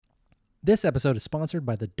This episode is sponsored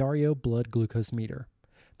by the Dario Blood Glucose Meter.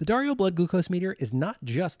 The Dario Blood Glucose Meter is not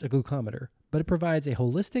just a glucometer, but it provides a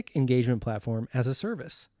holistic engagement platform as a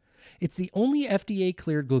service. It's the only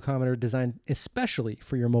FDA-cleared glucometer designed especially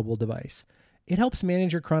for your mobile device. It helps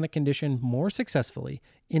manage your chronic condition more successfully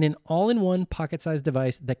in an all-in-one pocket-sized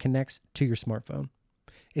device that connects to your smartphone.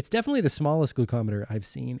 It's definitely the smallest glucometer I've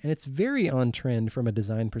seen, and it's very on trend from a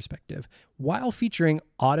design perspective, while featuring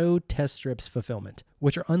auto test strips fulfillment,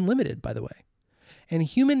 which are unlimited, by the way, and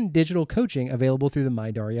human digital coaching available through the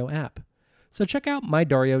MyDario app. So check out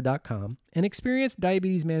mydario.com and experience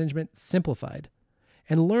diabetes management simplified,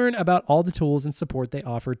 and learn about all the tools and support they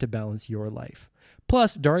offer to balance your life.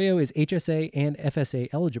 Plus, Dario is HSA and FSA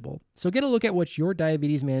eligible, so get a look at what your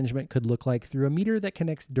diabetes management could look like through a meter that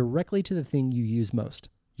connects directly to the thing you use most,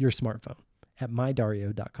 your smartphone, at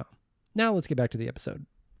mydario.com. Now let's get back to the episode.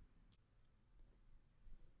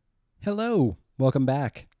 Hello, welcome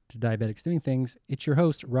back to Diabetics Doing Things. It's your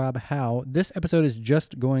host, Rob Howe. This episode is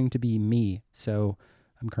just going to be me. So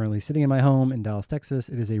I'm currently sitting in my home in Dallas, Texas.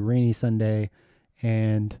 It is a rainy Sunday,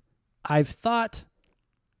 and I've thought,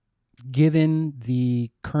 given the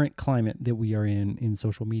current climate that we are in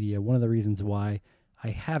social media, one of the reasons why I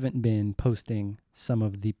haven't been posting some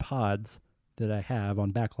of the pods that I have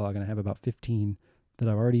on backlog, and I have about 15 that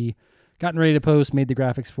I've already gotten ready to post, made the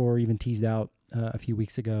graphics for, even teased out a few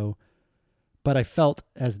weeks ago. But I felt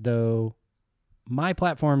as though my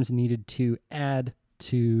platforms needed to add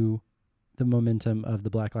to the momentum of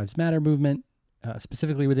the Black Lives Matter movement,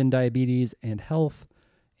 specifically within diabetes and health,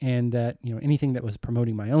 and that anything that was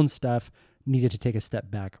promoting my own stuff needed to take a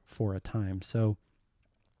step back for a time. So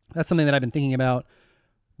that's something that I've been thinking about,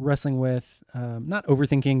 wrestling with, not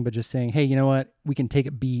overthinking, but just saying, hey, you know what? We can take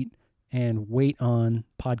a beat and wait on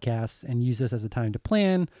podcasts and use this as a time to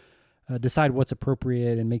plan, decide what's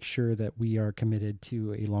appropriate, and make sure that we are committed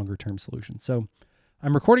to a longer term solution. So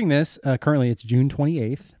I'm recording this. Currently, it's June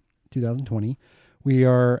 28th, 2020. We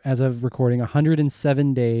are, as of recording,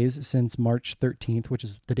 107 days since March 13th, which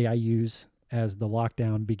is the day I use as the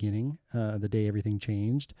lockdown beginning, the day everything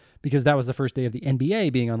changed, because that was the first day of the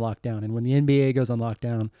NBA being on lockdown. And when the NBA goes on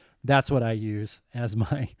lockdown, that's what I use as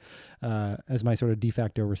my sort of de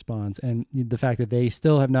facto response. And the fact that they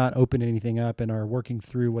still have not opened anything up and are working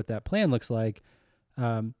through what that plan looks like,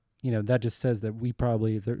 that just says that we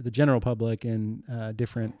probably, the general public and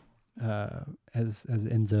different, as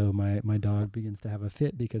Enzo, my dog, begins to have a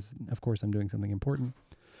fit because, of course, I'm doing something important.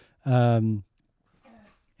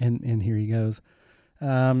 And here he goes.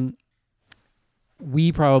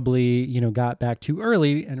 We probably, got back too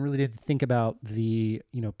early and really didn't think about the,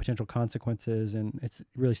 potential consequences. And it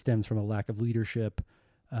really stems from a lack of leadership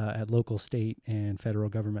at local, state, and federal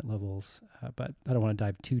government levels. But I don't want to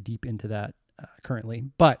dive too deep into that currently.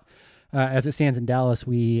 But as it stands in Dallas,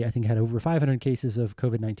 we, I think, had over 500 cases of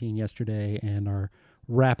COVID-19 yesterday and are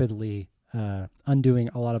rapidly undoing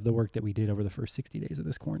a lot of the work that we did over the first 60 days of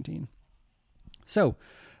this quarantine. So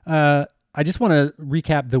I just want to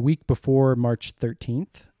recap the week before March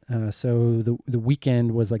 13th. So the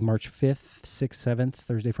weekend was like March 5th, 6th, 7th,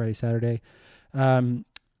 Thursday, Friday, Saturday.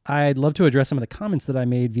 I'd love to address some of the comments that I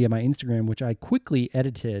made via my Instagram, which I quickly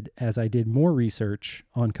edited as I did more research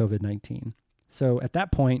on COVID-19. So at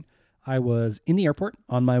that point, I was in the airport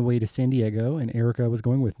on my way to San Diego, and Erica was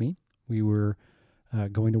going with me. We were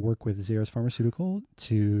going to work with Xeris Pharmaceutical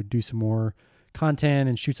to do some more content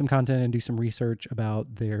and shoot some content and do some research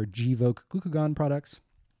about their Gvoke glucagon products.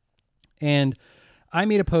 And I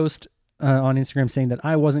made a post on Instagram saying that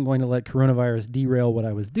I wasn't going to let coronavirus derail what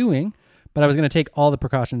I was doing, but I was going to take all the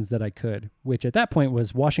precautions that I could, which at that point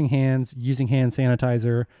was washing hands, using hand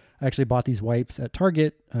sanitizer. I actually bought these wipes at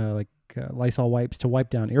Target, Lysol wipes to wipe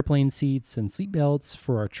down airplane seats and seat belts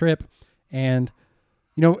for our trip. And,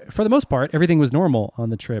 for the most part, everything was normal on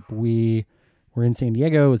the trip. We were in San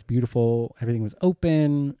Diego. It was beautiful. Everything was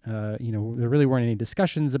open. There really weren't any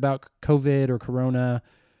discussions about COVID or Corona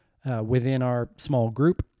within our small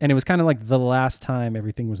group. And it was kind of like the last time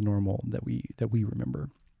everything was normal that we remember.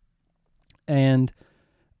 And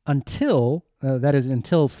until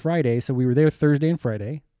Friday, so we were there Thursday and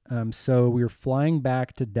Friday. So we were flying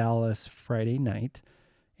back to Dallas Friday night,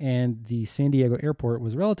 and the San Diego airport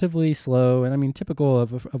was relatively slow, and typical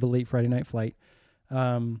of a late Friday night flight.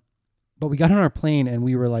 But we got on our plane, and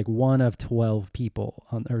we were like one of 12 people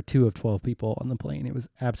or two of 12 people on the plane. It was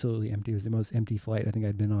absolutely empty. It was the most empty flight I think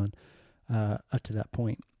I'd been on up to that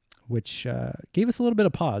point, which gave us a little bit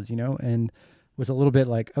of pause, and was a little bit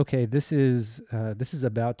like, okay, this is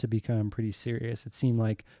about to become pretty serious. It seemed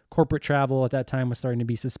like corporate travel at that time was starting to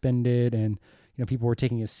be suspended, and people were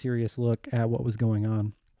taking a serious look at what was going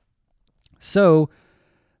on. So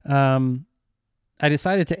I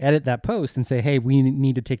decided to edit that post and say, hey, we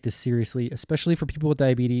need to take this seriously, especially for people with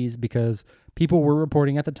diabetes, because people were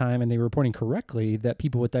reporting at the time, and they were reporting correctly, that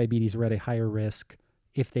people with diabetes were at a higher risk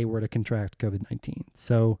if they were to contract COVID-19.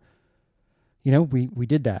 So, we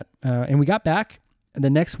did that. And we got back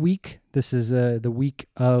the next week. This is the week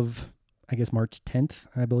of, I guess, March 10th,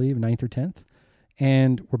 I believe, 9th or 10th.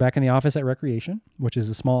 And we're back in the office at Recreation, which is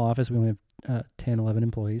a small office. We only have 10, 11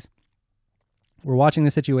 employees. We're watching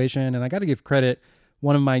the situation, and I got to give credit.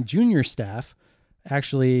 One of my junior staff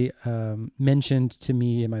actually mentioned to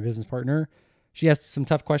me and my business partner, she asked some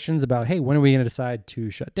tough questions about, hey, when are we going to decide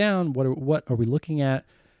to shut down? What are we looking at?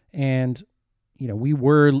 And, we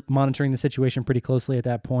were monitoring the situation pretty closely at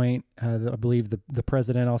that point. I believe the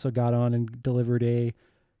president also got on and delivered a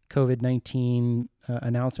COVID-19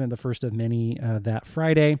 announcement, the first of many, that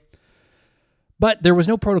Friday. But there was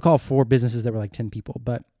no protocol for businesses that were like 10 people.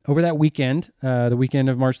 But over that weekend, the weekend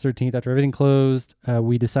of March 13th, after everything closed,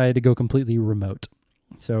 we decided to go completely remote.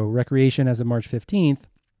 So Recreation, as of March 15th,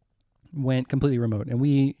 went completely remote. And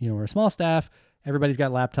we, we're a small staff. Everybody's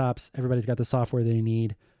got laptops. Everybody's got the software they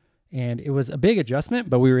need. And it was a big adjustment,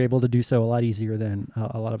 but we were able to do so a lot easier than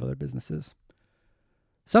a lot of other businesses.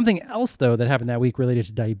 Something else, though, that happened that week related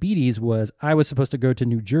to diabetes was I was supposed to go to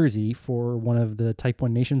New Jersey for one of the Type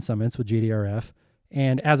 1 Nation Summits with JDRF.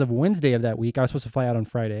 And as of Wednesday of that week, I was supposed to fly out on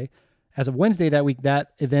Friday. As of Wednesday that week,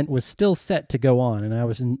 that event was still set to go on, and I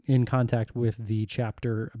was in contact with the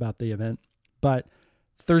chapter about the event. But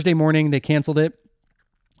Thursday morning, they canceled it.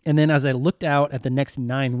 And then as I looked out at the next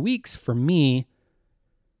 9 weeks for me,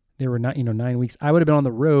 there were not, 9 weeks. I would have been on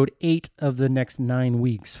the road 8 of the next 9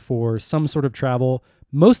 weeks for some sort of travel.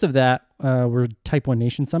 Most of that were Type 1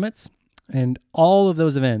 Nation Summits, and all of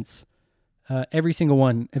those events, every single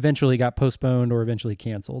one eventually got postponed or eventually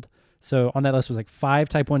canceled. So on that list was like 5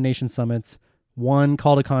 Type 1 Nation Summits, 1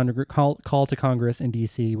 call to Congress in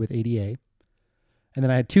DC with ADA. And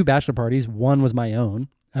then I had 2 bachelor parties. One was my own,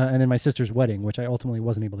 and then my sister's wedding, which I ultimately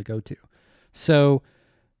wasn't able to go to. So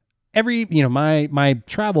my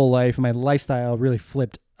travel life, my lifestyle really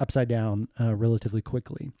flipped upside down relatively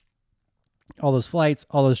quickly. All those flights,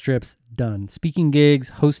 all those trips, done. Speaking gigs,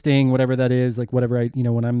 hosting, whatever that is, like whatever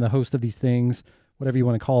when I'm the host of these things, whatever you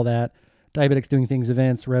want to call that, Diabetics Doing Things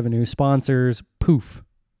events, revenue, sponsors, poof.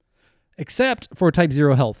 Except for Type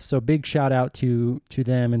Zero Health. So big shout out to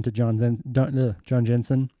them and to John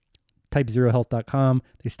Jensen, typezerohealth.com.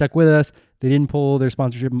 They stuck with us. They didn't pull their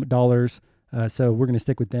sponsorship dollars. So we're going to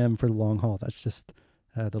stick with them for the long haul. That's just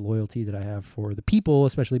the loyalty that I have for the people,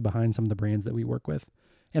 especially behind some of the brands that we work with.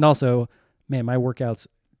 And also, man, my workouts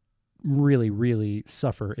really, really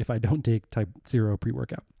suffer if I don't take Type Zero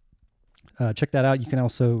pre-workout. Check that out. You can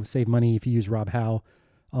also save money if you use Rob Howe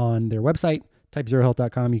on their website,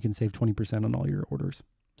 typezerohealth.com. You can save 20% on all your orders.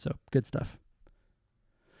 So good stuff.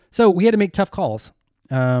 So we had to make tough calls.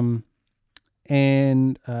 Tough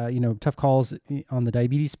calls on the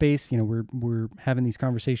diabetes space. We're having these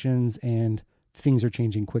conversations and things are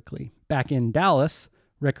changing quickly. Back in Dallas,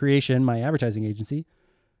 Recreation, my advertising agency,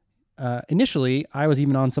 initially I was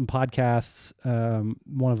even on some podcasts.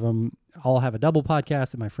 One of them, I'll Have a Double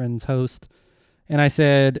podcast that my friends host. And I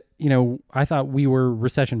said, I thought we were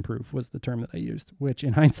recession proof was the term that I used, which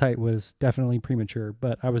in hindsight was definitely premature.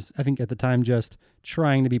 But I think at the time, just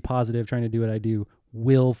trying to be positive, trying to do what I do,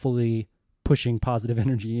 willfully pushing positive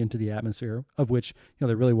energy into the atmosphere, of which,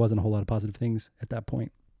 there really wasn't a whole lot of positive things at that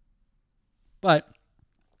point. But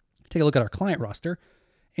take a look at our client roster,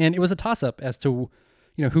 and it was a toss-up as to,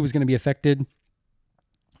 who was going to be affected,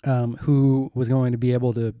 who was going to be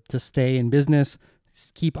able to stay in business,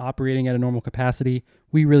 keep operating at a normal capacity.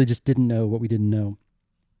 We really just didn't know what we didn't know.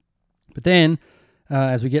 But then,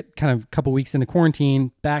 as we get kind of a couple weeks into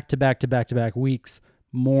quarantine, back to back weeks,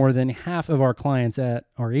 more than half of our clients at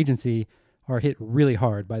our agency are hit really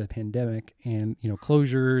hard by the pandemic and,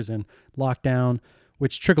 closures and lockdown,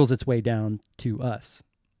 which trickles its way down to us,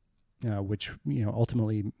 which,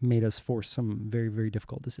 ultimately made us force some very, very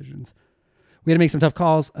difficult decisions. We had to make some tough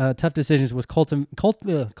calls. Tough decisions was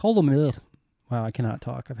wow, I cannot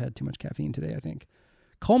talk. I've had too much caffeine today, I think.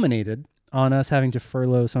 Culminated on us having to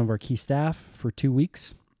furlough some of our key staff for 2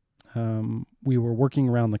 weeks. We were working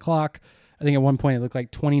around the clock. I think at one point it looked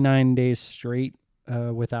like 29 days straight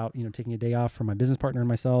without, taking a day off for my business partner and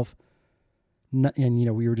myself.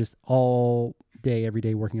 And, we were just all day, every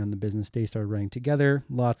day working on the business. Days started running together.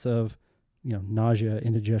 Lots of, nausea,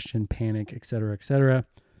 indigestion, panic, et cetera, et cetera.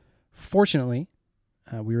 Fortunately,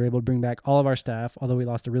 we were able to bring back all of our staff, although we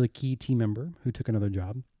lost a really key team member who took another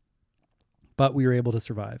job. But we were able to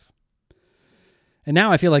survive. And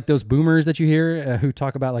now I feel like those boomers that you hear who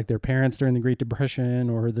talk about like their parents during the Great Depression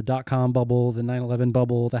or the dot-com bubble, the 9/11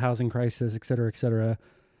 bubble, the housing crisis, et cetera, et cetera.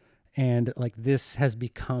 And like this has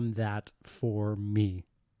become that for me.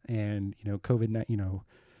 And, COVID,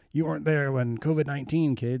 you weren't there when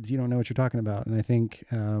COVID-19, kids, you don't know what you're talking about. And I think,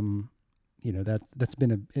 that's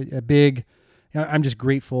been a big, I'm just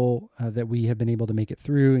grateful that we have been able to make it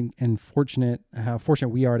through and how fortunate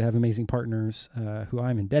we are to have amazing partners who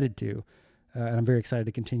I'm indebted to. And I'm very excited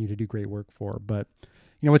to continue to do great work for. But,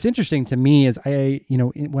 what's interesting to me is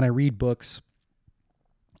when I read books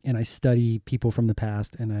and I study people from the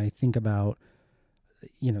past and I think about,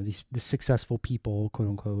 these successful people, quote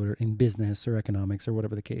unquote, or in business or economics or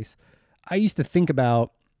whatever the case, I used to think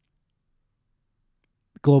about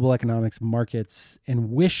global economics, markets, and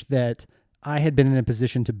wish that I had been in a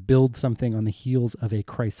position to build something on the heels of a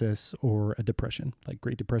crisis or a depression, like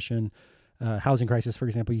Great Depression, housing crisis, for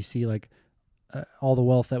example. You see like all the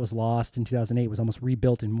wealth that was lost in 2008 was almost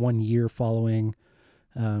rebuilt in 1 year following,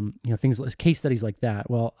 things like case studies like that.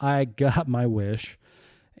 Well, I got my wish,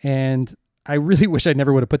 and I really wish I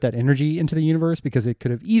never would have put that energy into the universe, because it could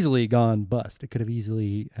have easily gone bust. It could have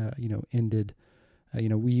easily, ended.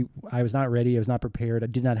 I was not ready. I was not prepared. I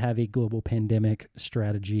did not have a global pandemic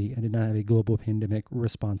strategy. I did not have a global pandemic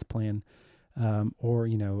response plan, or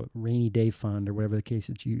rainy day fund, or whatever the case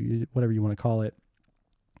whatever you want to call it.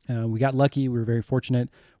 We got lucky. We were very fortunate.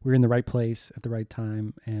 We were in the right place at the right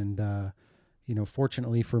time. And,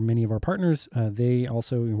 fortunately for many of our partners, they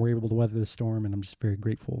also were able to weather the storm. And I'm just very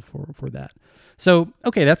grateful for that. So,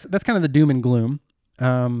 okay, that's kind of the doom and gloom.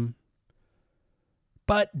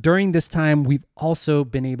 But during this time, we've also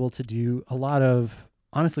been able to do a lot of,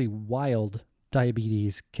 honestly, wild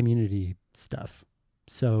diabetes community stuff.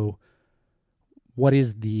 So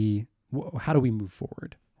how do we move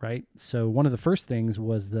forward? Right. So one of the first things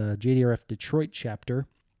was the JDRF Detroit chapter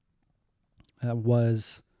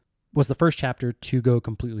was the first chapter to go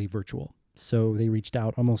completely virtual. So they reached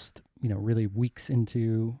out almost, really weeks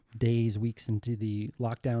into the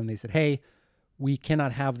lockdown. They said, hey, we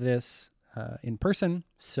cannot have this in person,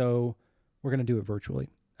 so we're going to do it virtually.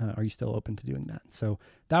 Are you still open to doing that? So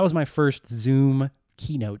that was my first Zoom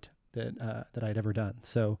keynote that I'd ever done.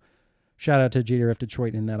 So shout out to JDRF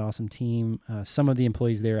Detroit and that awesome team. Some of the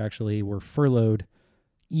employees there actually were furloughed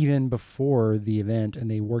even before the event, and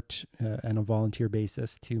they worked on a volunteer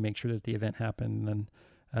basis to make sure that the event happened. And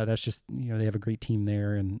that's just, they have a great team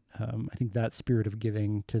there. And I think that spirit of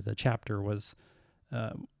giving to the chapter was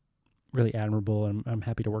really admirable, and I'm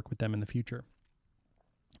happy to work with them in the future.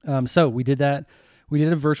 So we did that. We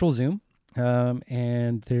did a virtual Zoom,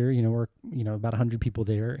 and there, were, about 100 people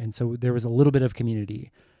there. And so there was a little bit of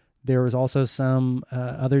community. There was also some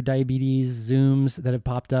other diabetes Zooms that have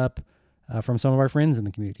popped up from some of our friends in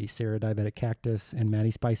the community, Sarah Diabetic Cactus and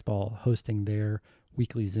Maddie Spiceball, hosting their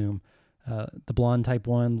weekly Zoom. The blonde type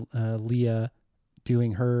 1, Leah,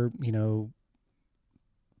 doing her,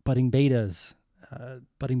 Budding Betas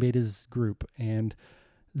group, and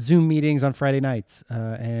Zoom meetings on Friday nights.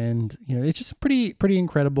 And, it's just a pretty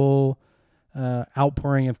incredible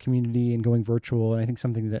outpouring of community and going virtual. And I think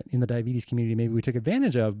something that in the diabetes community, maybe we took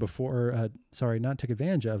advantage of before, not took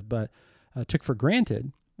advantage of, but took for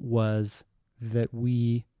granted, was that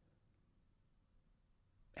we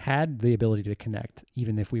had the ability to connect,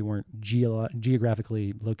 even if we weren't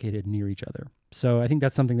geographically located near each other. So I think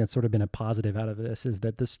that's something that's sort of been a positive out of this, is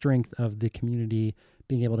that the strength of the community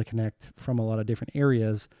being able to connect from a lot of different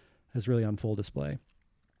areas is really on full display.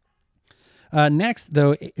 Next,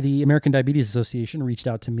 though, the American Diabetes Association reached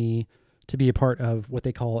out to me to be a part of what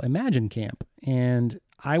they call Imagine Camp. And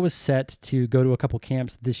I was set to go to a couple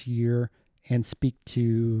camps this year and speak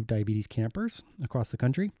to diabetes campers across the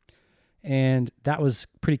country. And that was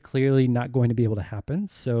pretty clearly not going to be able to happen.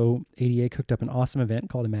 So ADA cooked up an awesome event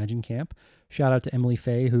called Imagine Camp. Shout out to Emily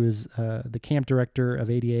Fay, who is the camp director of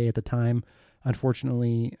ADA at the time.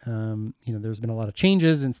 Unfortunately, there's been a lot of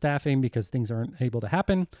changes in staffing because things aren't able to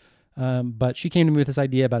happen. But she came to me with this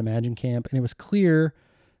idea about Imagine Camp, and it was clear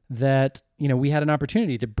that, we had an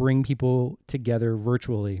opportunity to bring people together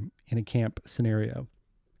virtually in a camp scenario.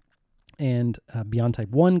 And Beyond Type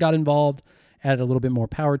 1 got involved, added a little bit more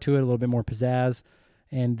power to it, a little bit more pizzazz,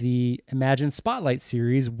 and the Imagine Spotlight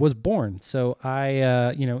series was born. So I,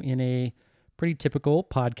 in a pretty typical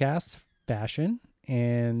podcast fashion,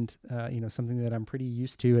 and, something that I'm pretty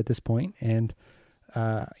used to at this point, and,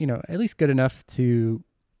 at least good enough to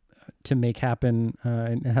make happen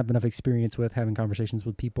and have enough experience with having conversations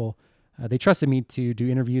with people. They trusted me to do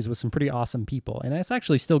interviews with some pretty awesome people, and it's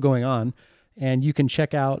actually still going on. And you can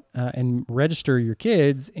check out and register your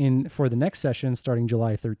kids for the next session starting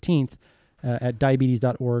July 13th at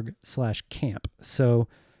diabetes.org/camp. So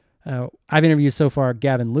I've interviewed so far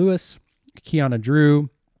Gavin Lewis, Kiana Drew,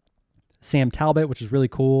 Sam Talbot, which is really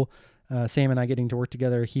cool. Sam and I getting to work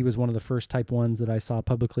together. He was one of the first type 1s that I saw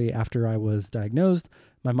publicly after I was diagnosed.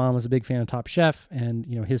 My mom was a big fan of Top Chef, and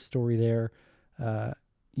his story there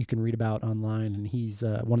you can read about online, and he's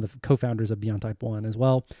one of the co-founders of Beyond Type 1 as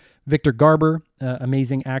well. Victor Garber,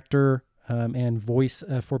 amazing actor and voice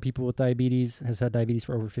for people with diabetes, has had diabetes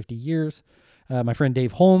for over 50 years. My friend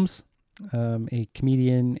Dave Holmes, a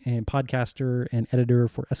comedian and podcaster and editor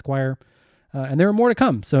for Esquire. And there are more to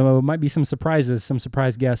come. So it might be some surprises, some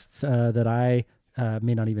surprise guests that I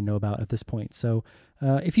may not even know about at this point. So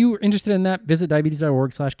if you're interested in that, visit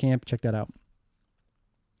diabetes.org/camp. Check that out.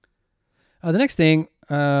 The next thing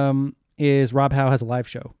is Rob Howe has a live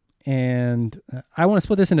show. And I want to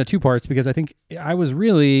split this into 2 parts because I think I was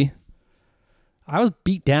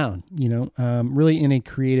beat down, really in a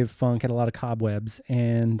creative funk, had a lot of cobwebs,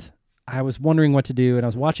 and I was wondering what to do, and I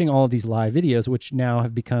was watching all of these live videos, which now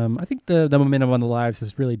have become, I think the momentum on the lives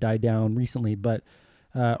has really died down recently, but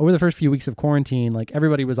over the first few weeks of quarantine, like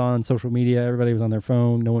everybody was on social media, everybody was on their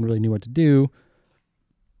phone, no one really knew what to do.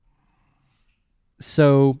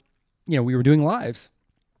 So, we were doing lives,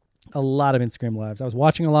 a lot of Instagram lives. I was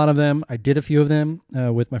watching a lot of them. I did a few of them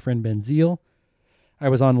with my friend Ben Zeal. I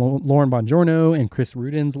was on Lauren Bongiorno and Chris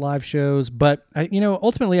Rudin's live shows, but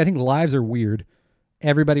ultimately I think lives are weird.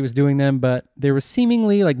 Everybody was doing them, but there was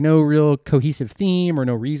seemingly like no real cohesive theme or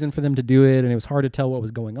no reason for them to do it. And it was hard to tell what was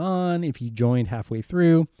going on if you joined halfway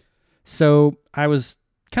through. So I was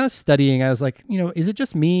kind of studying. I was like, is it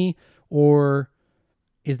just me, or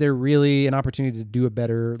is there really an opportunity to do a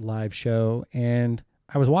better live show? And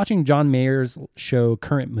I was watching John Mayer's show,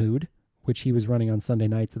 Current Mood, which he was running on Sunday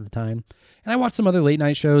nights at the time. And I watched some other late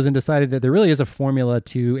night shows and decided that there really is a formula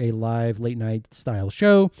to a live late night style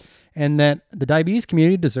show, and that the diabetes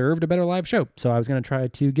community deserved a better live show. So I was going to try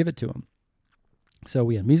to give it to them. So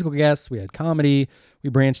we had musical guests, we had comedy, we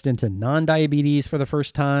branched into non-diabetes for the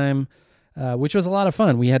first time, which was a lot of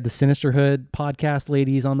fun. We had the Sinisterhood podcast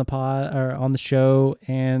ladies on the show,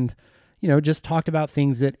 and just talked about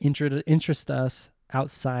things that interest us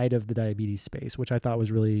outside of the diabetes space, which I thought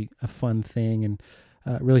was really a fun thing and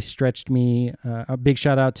really stretched me. A big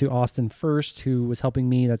shout out to Austin First, who was helping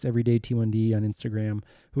me. That's Everyday T1D on Instagram,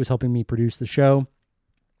 who was helping me produce the show.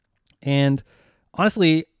 And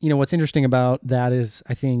honestly, what's interesting about that is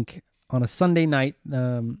I think on a Sunday night,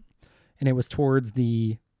 and it was towards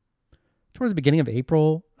the beginning of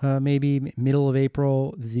April, maybe middle of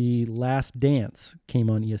April, The Last Dance came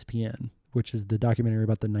on ESPN, which is the documentary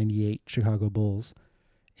about the 98 Chicago Bulls.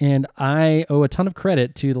 And I owe a ton of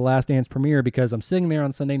credit to The Last Dance premiere because I'm sitting there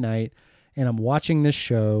on Sunday night and I'm watching this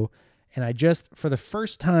show, and I just, for the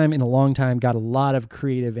first time in a long time, got a lot of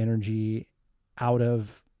creative energy out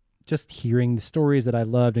of just hearing the stories that I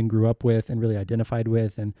loved and grew up with and really identified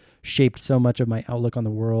with, and shaped so much of my outlook on the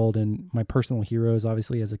world and my personal heroes,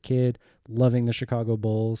 obviously, as a kid, loving the Chicago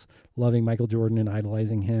Bulls, loving Michael Jordan and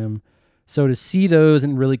idolizing him. So to see those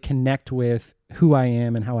and really connect with who I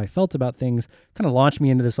am and how I felt about things kind of launched me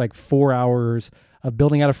into this 4 hours of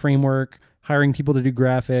building out a framework, hiring people to do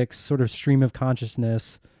graphics, sort of stream of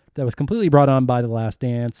consciousness that was completely brought on by The Last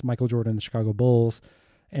Dance, Michael Jordan, the Chicago Bulls,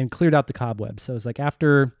 and cleared out the cobwebs. So it's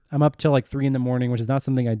after I'm up till 3 a.m, which is not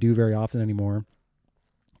something I do very often anymore,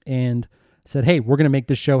 and said, hey, we're going to make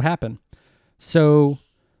this show happen. So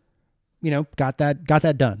got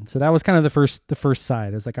that done. So that was kind of the first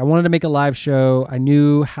side. It was I wanted to make a live show. I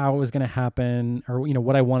knew how it was going to happen, or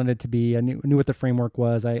what I wanted it to be. I knew what the framework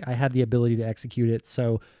was. I had the ability to execute it.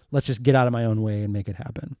 So let's just get out of my own way and make it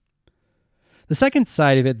happen. The second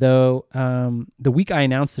side of it, though, the week I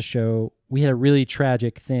announced the show, we had a really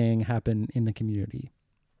tragic thing happen in the community.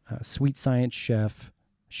 Sweet Science Chef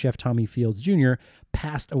Tommy Fields Jr.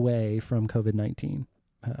 passed away from COVID-19.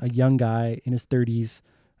 A young guy in his 30s,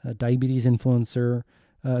 a diabetes influencer,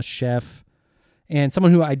 chef, and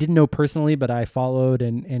someone who I didn't know personally, but I followed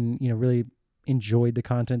and really enjoyed the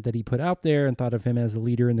content that he put out there and thought of him as a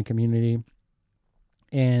leader in the community.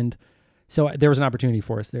 And so there was an opportunity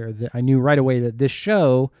for us there. I knew right away that this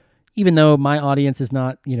show, even though my audience is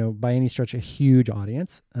not, by any stretch a huge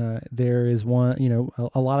audience, there is a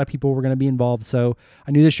lot of people were going to be involved. So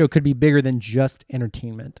I knew this show could be bigger than just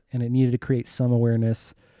entertainment, and it needed to create some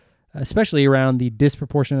awareness, especially around the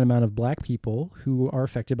disproportionate amount of Black people who are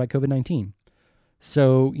affected by COVID-19.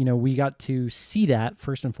 So, we got to see that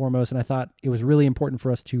first and foremost, and I thought it was really important for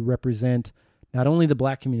us to represent not only the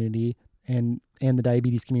Black community and the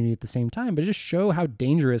diabetes community at the same time, but just show how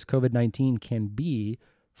dangerous COVID-19 can be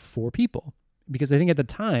for people. because I think at the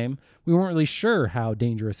time we weren't really sure how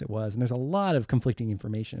dangerous it was. And there's a lot of conflicting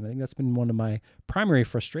information. I think that's been one of my primary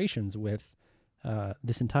frustrations with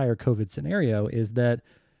this entire COVID scenario, is that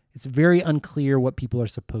it's very unclear what people are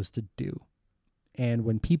supposed to do. And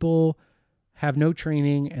when people have no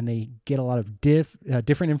training and they get a lot of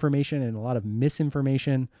different information and a lot of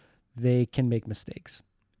misinformation, they can make mistakes.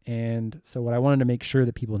 And so what I wanted to make sure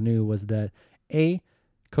that people knew was that A,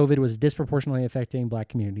 COVID was disproportionately affecting Black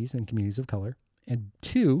communities and communities of color, and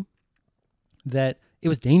 2, that it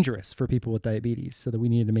was dangerous for people with diabetes, so that we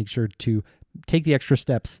needed to make sure to take the extra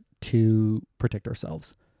steps to protect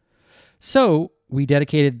ourselves. So we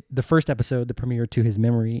dedicated the first episode, the premiere, to his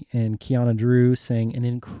memory, and Kiana Drew sang an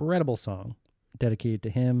incredible song dedicated to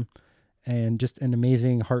him, and just an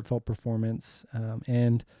amazing, heartfelt performance.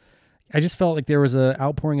 And I just felt like there was an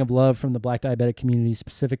outpouring of love from the Black diabetic community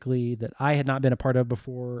specifically that I had not been a part of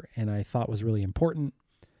before, and I thought was really important.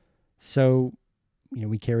 So,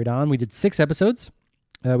 we carried on. We did 6 episodes.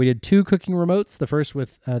 We did 2 cooking remotes. The first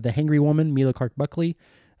with the Hangry Woman, Mila Clark Buckley,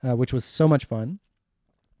 which was so much fun.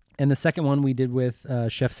 And the second one we did with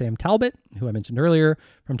Chef Sam Talbot, who I mentioned earlier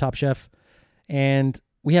from Top Chef. And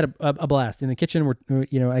we had a blast in the kitchen. We're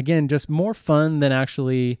again, just more fun than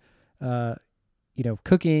actually,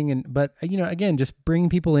 cooking. But again, just bringing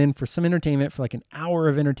people in for some entertainment, for like an hour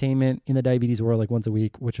of entertainment in the diabetes world, like once a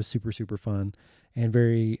week, which was super, super fun and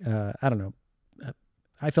very,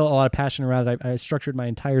 I felt a lot of passion around it. I structured my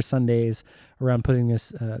entire Sundays around putting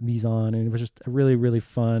these on, and it was just a really, really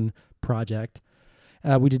fun project.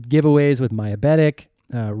 We did giveaways with Myabetic,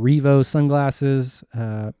 Revo sunglasses.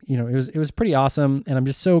 It was pretty awesome, and I'm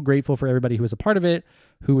just so grateful for everybody who was a part of it,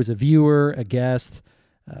 who was a viewer, a guest,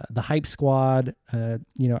 the Hype Squad. I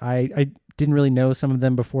didn't really know some of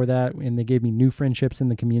them before that, and they gave me new friendships in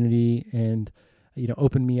the community, and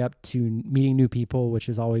opened me up to meeting new people, which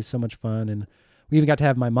is always so much fun. And we even got to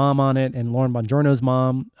have my mom on it, and Lauren Bongiorno's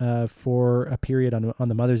mom, for a period on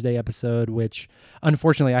the Mother's Day episode, which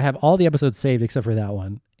unfortunately I have all the episodes saved except for that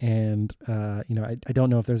one. And, I don't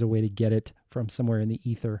know if there's a way to get it from somewhere in the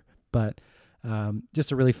ether, but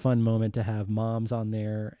just a really fun moment to have moms on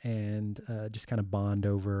there and just kind of bond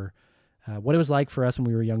over what it was like for us when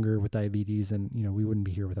we were younger with diabetes. And, we wouldn't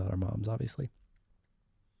be here without our moms, obviously.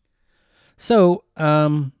 So,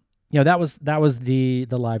 that was the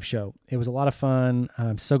live show. It was a lot of fun.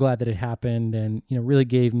 I'm so glad that it happened, and really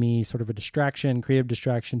gave me sort of a creative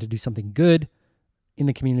distraction to do something good in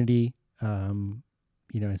the community.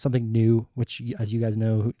 And something new, which, as you guys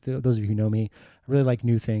know, those of you who know me, I really like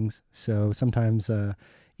new things. So sometimes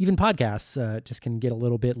even podcasts just can get a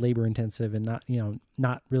little bit labor intensive and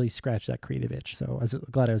not really scratch that creative itch. So I was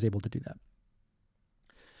glad I was able to do that.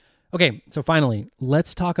 Okay, so finally,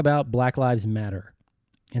 let's talk about Black Lives Matter,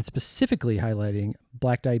 and specifically highlighting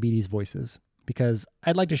Black diabetes voices, because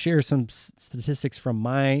I'd like to share some statistics from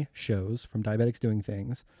my shows, from Diabetics Doing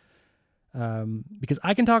Things, because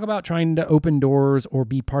I can talk about trying to open doors or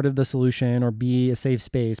be part of the solution or be a safe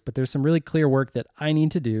space, but there's some really clear work that I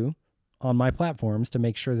need to do on my platforms to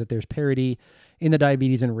make sure that there's parity in the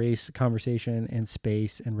diabetes and race conversation and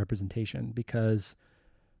space and representation. Because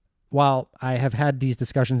while I have had these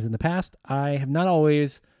discussions in the past, I have not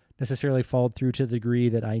always necessarily followed through to the degree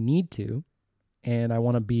that I need to. And I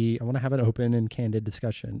want to have an open and candid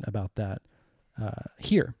discussion about that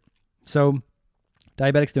here. So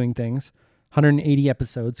Diabetics Doing Things, 180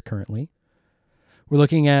 episodes currently. We're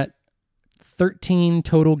looking at 13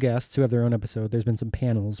 total guests who have their own episode. There's been some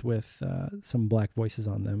panels with some Black voices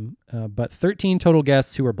on them, but 13 total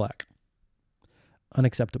guests who are Black.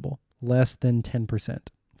 Unacceptable. Less than 10%.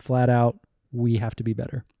 Flat out, we have to be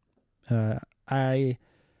better. I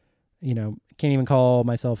can't even call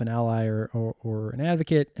myself an ally or an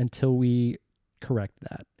advocate until we correct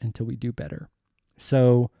that, until we do better.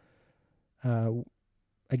 So,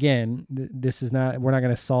 again, we're not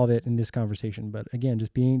going to solve it in this conversation, but again,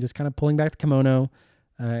 just kind of pulling back the kimono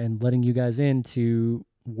and letting you guys into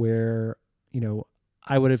where,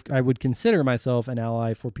 I would consider myself an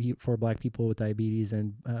ally for Black people with diabetes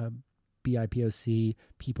and BIPOC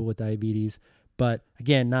people with diabetes, but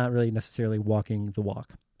again, not really necessarily walking the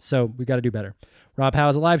walk. So we've got to do better. Rob Howe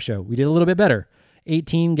is a live show. We did a little bit better.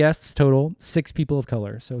 18 guests total, 6 people of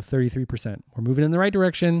color, so 33%. We're moving in the right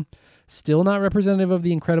direction. Still not representative of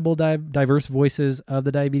the incredible diverse voices of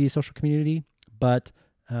the diabetes social community, but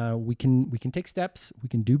we can take steps. We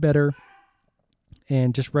can do better,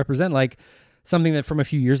 and just represent like something that from a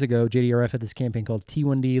few years ago, JDRF had this campaign called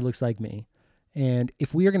T1D Looks Like Me. And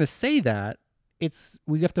if we are going to say that,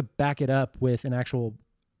 we have to back it up with an actual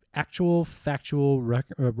factual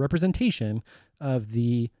representation of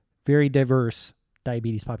the very diverse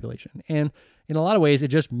diabetes population. And in a lot of ways, it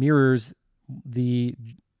just mirrors the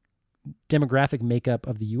demographic makeup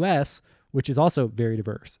of the U.S., which is also very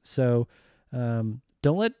diverse. So don't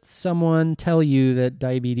let someone tell you that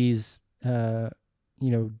diabetes,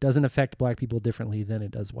 doesn't affect Black people differently than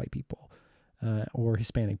it does white people or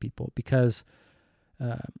Hispanic people, because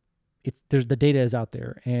the data is out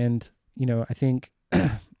there. And, I think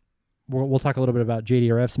we'll talk a little bit about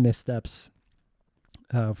JDRF's missteps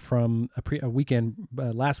from a weekend,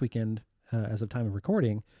 last weekend, as of time of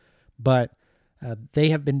recording, but they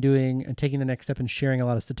have been doing and taking the next step and sharing a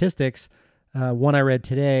lot of statistics. One I read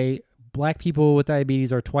today, Black people with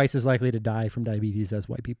diabetes are twice as likely to die from diabetes as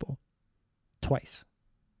white people. Twice.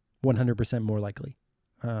 100% more likely.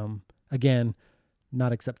 Again,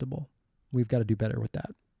 not acceptable. We've got to do better with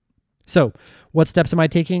that. So what steps am I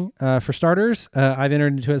taking? For starters, I've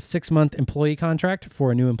entered into a 6-month employee contract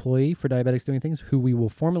for a new employee for Diabetics Doing Things, who we will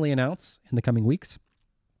formally announce in the coming weeks.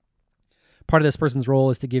 Part of this person's role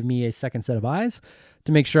is to give me a second set of eyes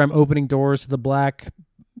to make sure I'm opening doors to the Black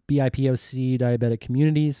BIPOC diabetic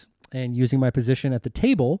communities and using my position at the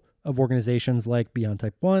table of organizations like Beyond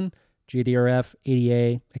Type 1, JDRF,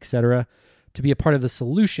 ADA, etc., to be a part of the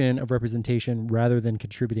solution of representation rather than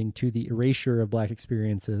contributing to the erasure of Black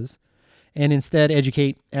experiences, and instead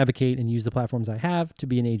educate, advocate, and use the platforms I have to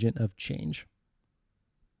be an agent of change.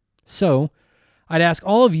 So I'd ask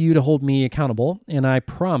all of you to hold me accountable, and I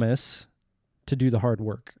promise to do the hard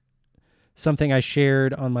work. Something I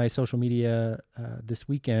shared on my social media this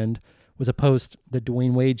weekend was a post that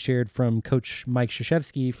Dwayne Wade shared from Coach Mike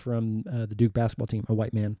Krzyzewski from the Duke basketball team, a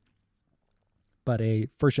white man, but a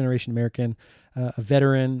first-generation American, a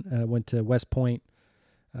veteran, went to West Point,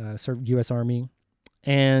 served U.S. Army.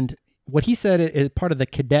 And what he said is part of the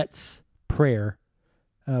cadet's prayer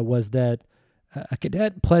was that a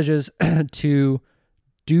cadet pledges to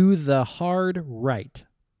do the hard right.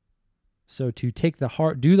 So to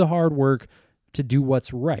do the hard work to do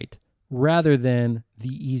what's right rather than the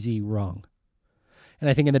easy wrong. And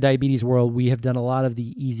I think in the diabetes world, we have done a lot of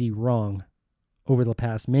the easy wrong over the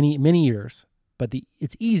past many, many years. But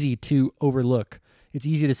it's easy to overlook. It's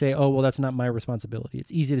easy to say, oh, well, that's not my responsibility.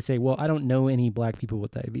 It's easy to say, well, I don't know any Black people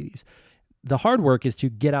with diabetes. The hard work is to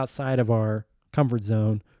get outside of our comfort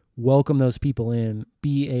zone, welcome those people in,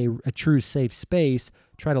 be a true safe space,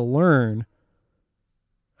 try to learn.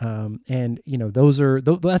 And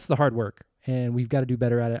that's the hard work, and we've got to do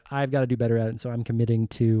better at it. I've got to do better at it. And so I'm committing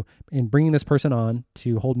to bringing this person on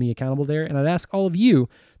to hold me accountable there. And I'd ask all of you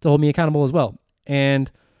to hold me accountable as well. And,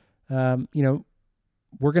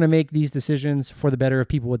 we're going to make these decisions for the better of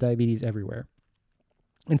people with diabetes everywhere.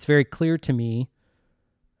 It's very clear to me.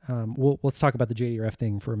 Let's talk about the JDRF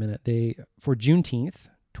thing for a minute. For Juneteenth,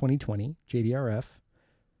 2020, JDRF,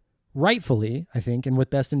 rightfully, I think, and with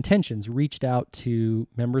best intentions, reached out to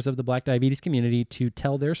members of the Black diabetes community to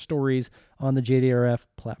tell their stories on the JDRF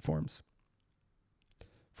platforms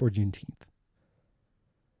for Juneteenth.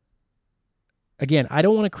 Again, I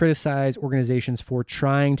don't want to criticize organizations for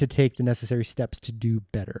trying to take the necessary steps to do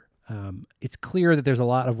better. It's clear that there's a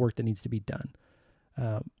lot of work that needs to be done.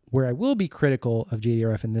 Where I will be critical of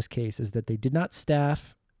JDRF in this case is that they did not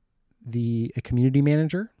staff a community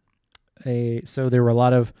manager. So there were a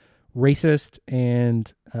lot of racist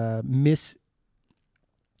and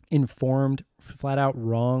misinformed, flat out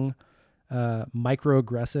wrong,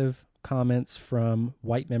 microaggressive comments from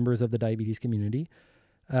white members of the diabetes community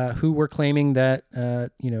who were claiming that,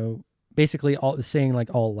 basically saying like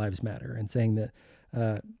all lives matter and saying that,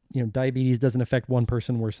 diabetes doesn't affect one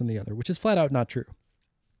person worse than the other, which is flat out not true.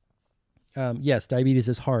 Yes, diabetes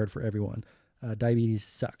is hard for everyone. Diabetes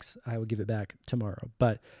sucks. I will give it back tomorrow.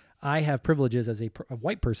 But I have privileges as a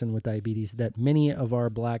white person with diabetes that many of our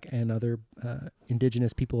Black and other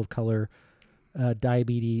indigenous people of color,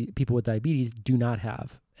 people with diabetes do not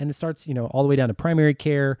have. And it starts, all the way down to primary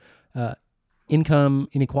care, income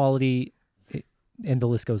inequality, and the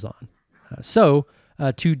list goes on. So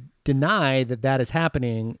to deny that is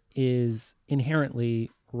happening is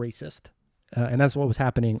inherently racist. And that's what was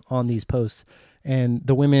happening on these posts. And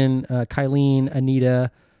the women, Kylene,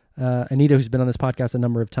 Anita, who's been on this podcast a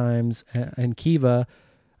number of times, and Kiva,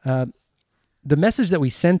 the message that we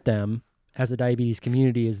sent them as a diabetes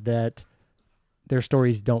community is that their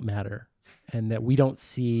stories don't matter and that we don't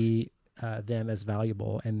see them as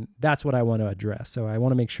valuable. And that's what I want to address. So I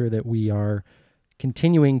want to make sure that we are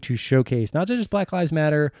continuing to showcase not just Black Lives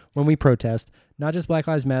Matter when we protest, not just Black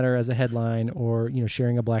Lives Matter as a headline or,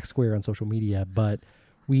 sharing a black square on social media, but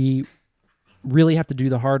we really have to do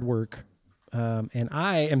the hard work. And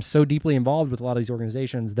I am so deeply involved with a lot of these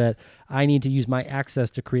organizations that I need to use my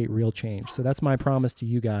access to create real change. So that's my promise to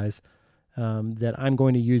you guys. that I'm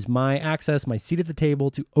going to use my access, my seat at the table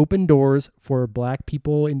to open doors for Black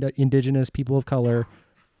people, Indigenous people of color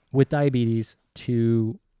with diabetes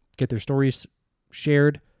to get their stories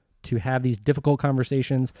shared, to have these difficult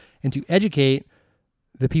conversations, and to educate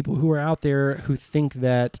the people who are out there who think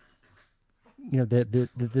that, that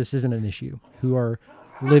this isn't an issue, who are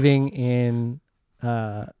living in,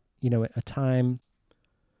 a time.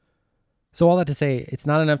 So all that to say, it's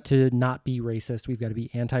not enough to not be racist. We've got to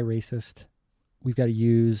be anti-racist. We've got to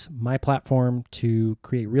use my platform to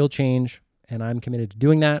create real change, and I'm committed to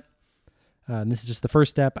doing that. And this is just the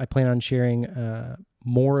first step. I plan on sharing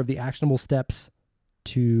more of the actionable steps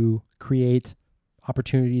to create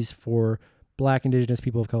opportunities for Black, Indigenous,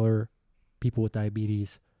 people of color, people with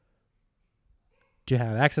diabetes to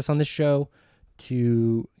have access on this show,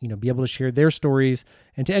 to be able to share their stories,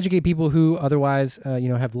 and to educate people who otherwise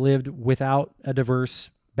have lived without a diverse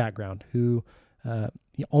background, who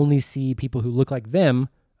only see people who look like them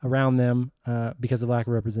around them because of lack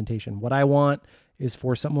of representation. What I want is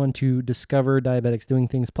for someone to discover Diabetics Doing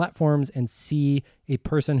Things platforms and see a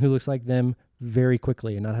person who looks like them very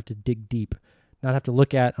quickly, and not have to dig deep, not have to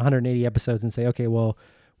look at 180 episodes and say, okay, well,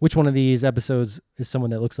 which one of these episodes is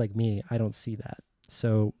someone that looks like me? I don't see that.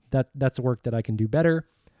 So that's work that I can do better,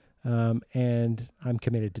 and I'm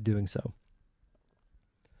committed to doing so.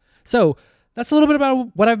 So that's a little bit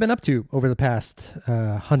about what I've been up to over the past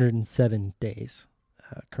 107 days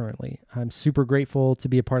currently. I'm super grateful to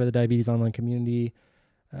be a part of the Diabetes Online community,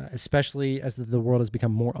 especially as the world has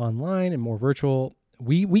become more online and more virtual.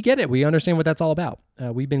 We get it. We understand what that's all about.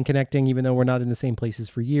 We've been connecting even though we're not in the same places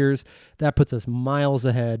for years. That puts us miles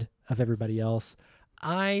ahead of everybody else.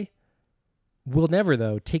 I will never,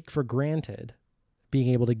 though, take for granted being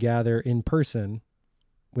able to gather in person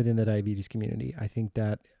within the diabetes community. I think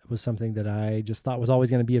that was something that I just thought was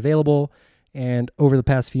always going to be available. And over the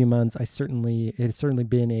past few months, it's certainly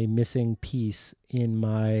been a missing piece in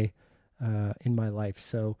my life.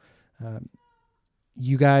 So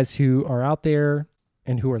you guys who are out there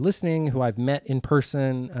and who are listening, who I've met in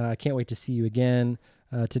person, I can't wait to see you again,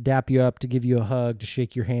 to dap you up, to give you a hug, to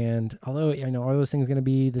shake your hand. Although, are those things going to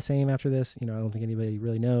be the same after this? I don't think anybody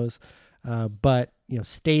really knows. But,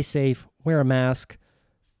 stay safe, wear a mask,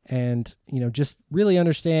 and, just really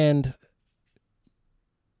understand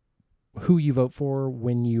who you vote for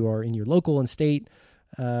when you are in your local and state,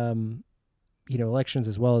 elections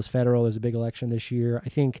as well as federal. There's a big election this year. I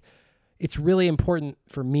think it's really important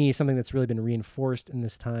for me, something that's really been reinforced in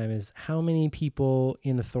this time, is how many people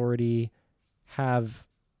in authority have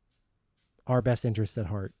our best interests at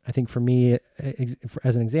heart. I think for me,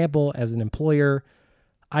 as an example, as an employer,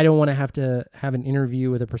 I don't want to have an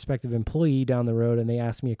interview with a prospective employee down the road and they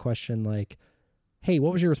ask me a question like, hey,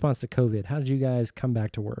 what was your response to COVID? How did you guys come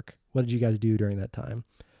back to work? What did you guys do during that time?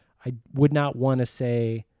 I would not want to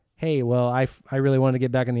say, hey, well, I really wanted to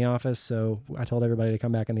get back in the office, so I told everybody to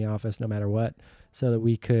come back in the office no matter what, so that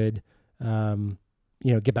we could,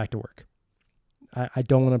 get back to work. I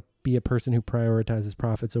don't want to be a person who prioritizes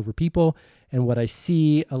profits over people. And what I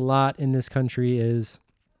see a lot in this country is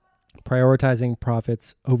prioritizing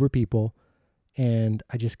profits over people. And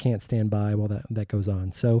I just can't stand by while that goes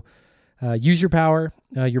on. So use your power.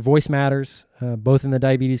 Your voice matters, both in the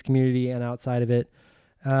diabetes community and outside of it.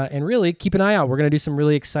 And really keep an eye out. We're going to do some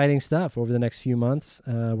really exciting stuff over the next few months.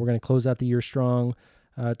 We're going to close out the year strong.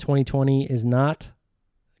 2020 is not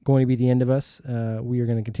going to be the end of us. We are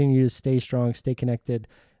going to continue to stay strong, stay connected,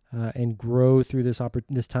 and grow through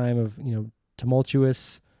this time of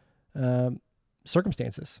tumultuous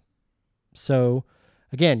circumstances. So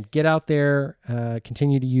again, get out there,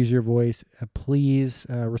 continue to use your voice. Please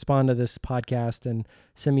respond to this podcast and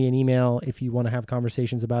send me an email if you want to have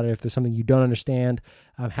conversations about it. If there's something you don't understand,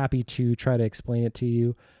 I'm happy to try to explain it to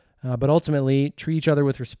you. But ultimately, treat each other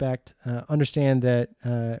with respect. Understand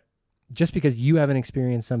that just because you haven't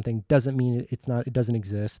experienced something doesn't mean it doesn't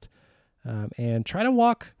exist. And try to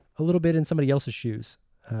walk a little bit in somebody else's shoes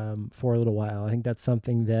for a little while. I think that's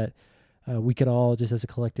something that we could all, just as a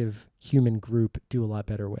collective human group, do a lot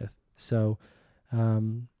better with. So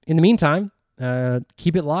in the meantime,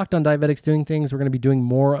 keep it locked on Diabetics Doing Things. We're going to be doing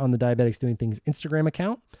more on the Diabetics Doing Things Instagram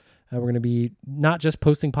account. We're going to be not just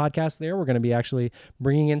posting podcasts there. We're going to be actually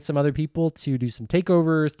bringing in some other people to do some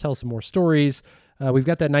takeovers, tell some more stories. We've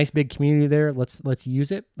got that nice big community there. Let's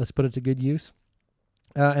use it. Let's put it to good use.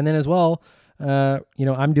 And then as well,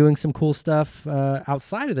 I'm doing some cool stuff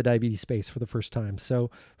outside of the diabetes space for the first time. So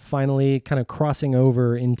finally kind of crossing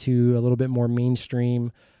over into a little bit more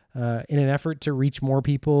mainstream in an effort to reach more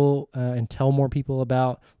people and tell more people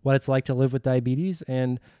about what it's like to live with diabetes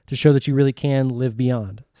and to show that you really can live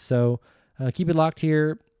beyond. So keep it locked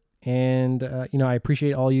here. And, I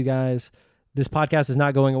appreciate all you guys. This podcast is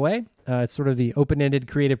not going away. It's sort of the open-ended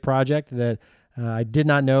creative project that I did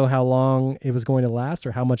not know how long it was going to last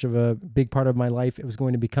or how much of a big part of my life it was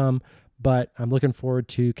going to become. But I'm looking forward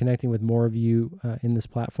to connecting with more of you in this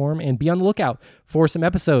platform, and be on the lookout for some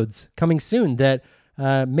episodes coming soon that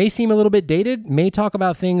may seem a little bit dated, may talk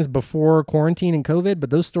about things before quarantine and COVID, but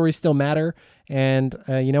those stories still matter. And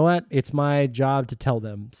you know what? It's my job to tell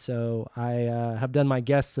them. So I have done my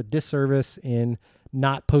guests a disservice in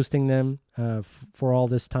not posting them for all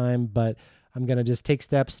this time, but I'm going to just take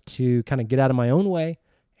steps to kind of get out of my own way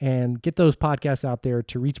and get those podcasts out there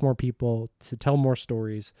to reach more people, to tell more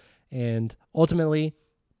stories, and ultimately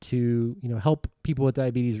to, help people with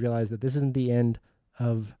diabetes realize that this isn't the end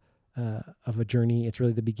of a journey. It's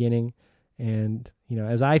really the beginning. And,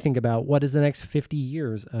 as I think about what does the next 50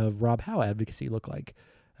 years of Rob Howe advocacy look like?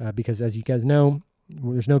 Because as you guys know,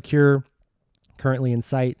 there's no cure currently in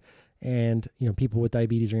sight, and, people with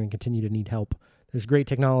diabetes are going to continue to need help. There's great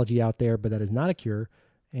technology out there, but that is not a cure.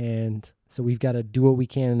 And so we've got to do what we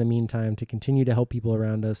can in the meantime to continue to help people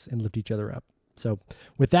around us and lift each other up. So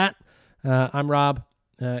with that, I'm Rob.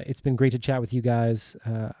 It's been great to chat with you guys.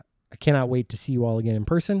 I cannot wait to see you all again in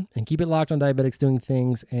person, and keep it locked on Diabetics Doing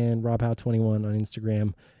Things and Rob Howe 21 on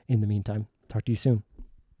Instagram in the meantime. Talk to you soon.